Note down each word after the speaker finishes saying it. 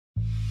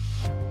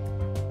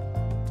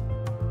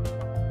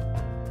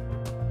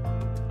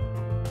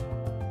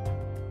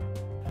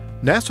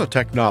NASA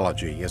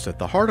technology is at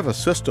the heart of a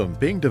system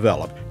being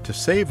developed to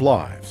save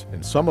lives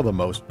in some of the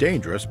most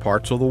dangerous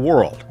parts of the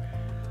world.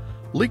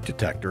 Leak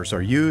detectors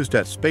are used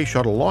at space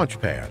shuttle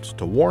launch pads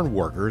to warn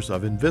workers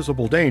of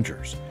invisible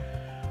dangers.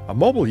 A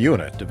mobile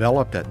unit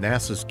developed at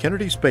NASA's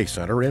Kennedy Space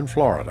Center in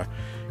Florida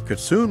could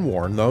soon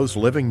warn those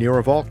living near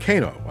a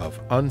volcano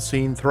of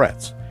unseen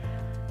threats.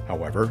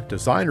 However,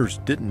 designers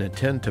didn't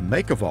intend to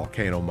make a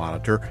volcano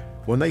monitor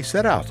when they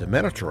set out to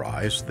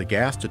miniaturize the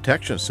gas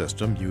detection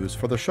system used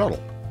for the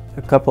shuttle.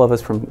 A couple of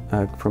us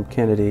from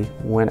Kennedy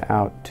went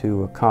out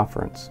to a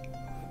conference,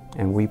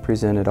 and we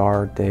presented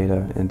our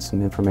data and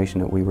some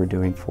information that we were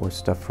doing for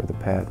stuff for the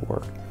pad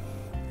work.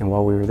 And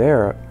while we were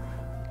there,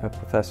 a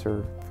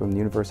professor from the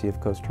University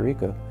of Costa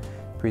Rica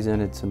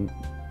presented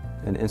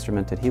an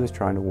instrument that he was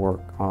trying to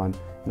work on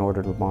in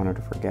order to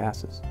monitor for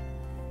gases.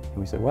 And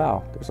we said,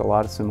 wow, there's a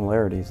lot of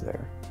similarities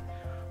there.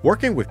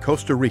 Working with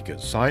Costa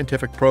Rica's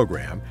scientific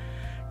program,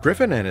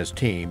 Griffin and his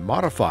team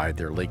modified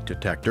their leak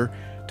detector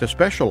to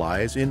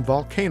specialize in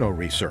volcano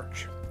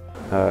research.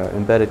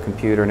 Embedded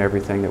computer and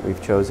everything that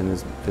we've chosen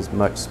is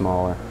much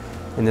smaller.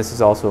 And this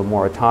is also a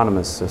more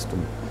autonomous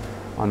system.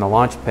 On the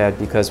launch pad,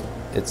 because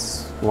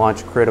it's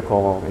launch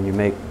critical and you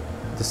make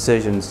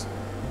decisions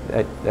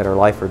that are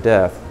life or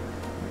death,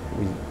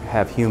 we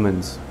have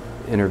humans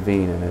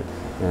intervene in it.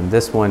 And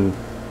this one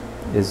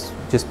is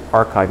just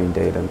archiving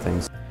data and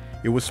things.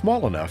 It was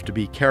small enough to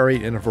be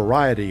carried in a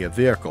variety of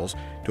vehicles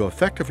to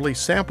effectively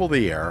sample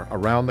the air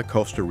around the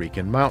Costa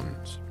Rican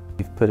mountains.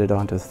 We've put it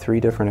onto 3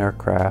 different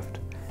aircraft.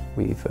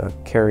 We've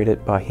carried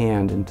it by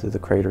hand into the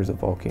craters of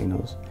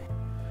volcanoes.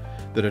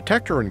 The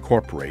detector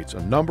incorporates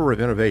a number of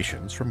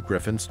innovations from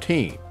Griffin's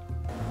team.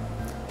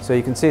 So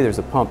you can see there's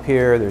a pump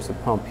here, there's a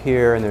pump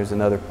here, and there's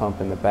another pump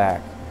in the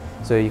back.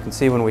 So you can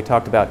see when we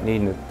talked about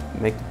needing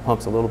to make the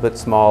pumps a little bit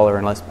smaller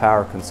and less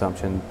power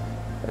consumption,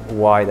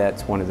 why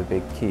that's one of the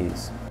big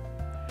keys.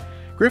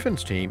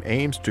 Griffin's team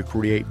aims to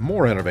create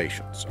more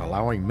innovations,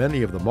 allowing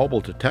many of the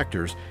mobile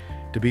detectors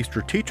to be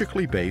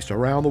strategically based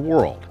around the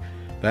world.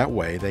 That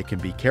way they can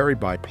be carried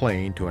by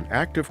plane to an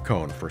active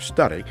cone for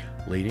study,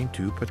 leading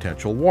to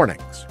potential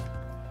warnings.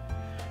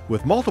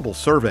 With multiple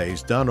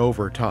surveys done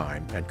over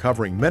time and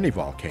covering many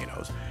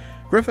volcanoes,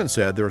 Griffin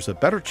said there's a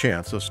better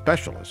chance of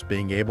specialists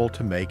being able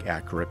to make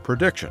accurate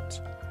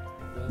predictions.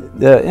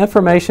 The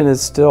information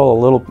is still a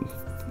little,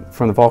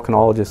 from the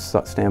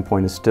volcanologist's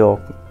standpoint, is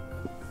still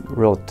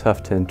real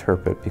tough to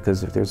interpret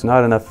because if there's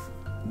not enough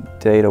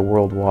data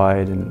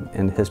worldwide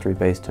and history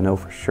based to know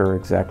for sure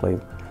exactly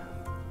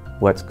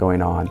what's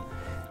going on.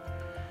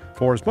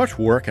 For as much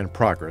work and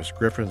progress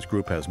Griffin's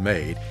group has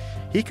made,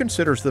 he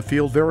considers the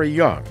field very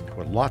young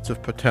with lots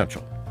of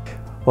potential.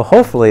 Well,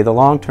 hopefully the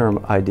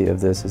long-term idea of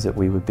this is that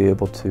we would be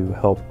able to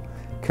help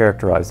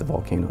characterize the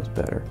volcanoes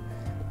better.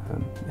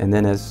 And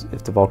then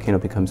if the volcano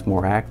becomes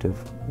more active,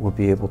 we'll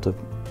be able to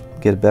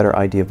get a better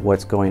idea of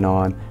what's going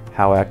on,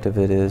 how active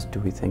it is. Do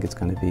we think it's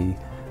going to be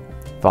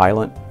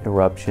violent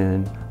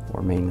eruption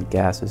or mainly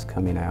gases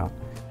coming out?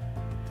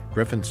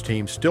 Griffin's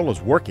team still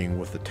is working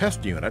with the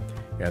test unit,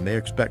 and they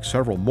expect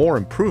several more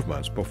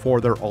improvements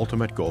before their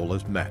ultimate goal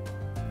is met.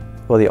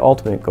 Well, the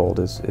ultimate goal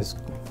is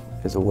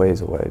a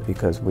ways away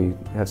because we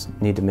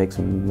need to make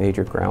some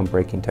major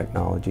groundbreaking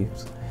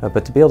technologies.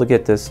 But to be able to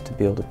get this, to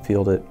be able to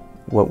field it,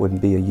 what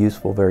would be a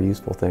useful, very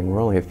useful thing,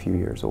 we're only a few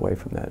years away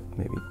from that,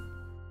 maybe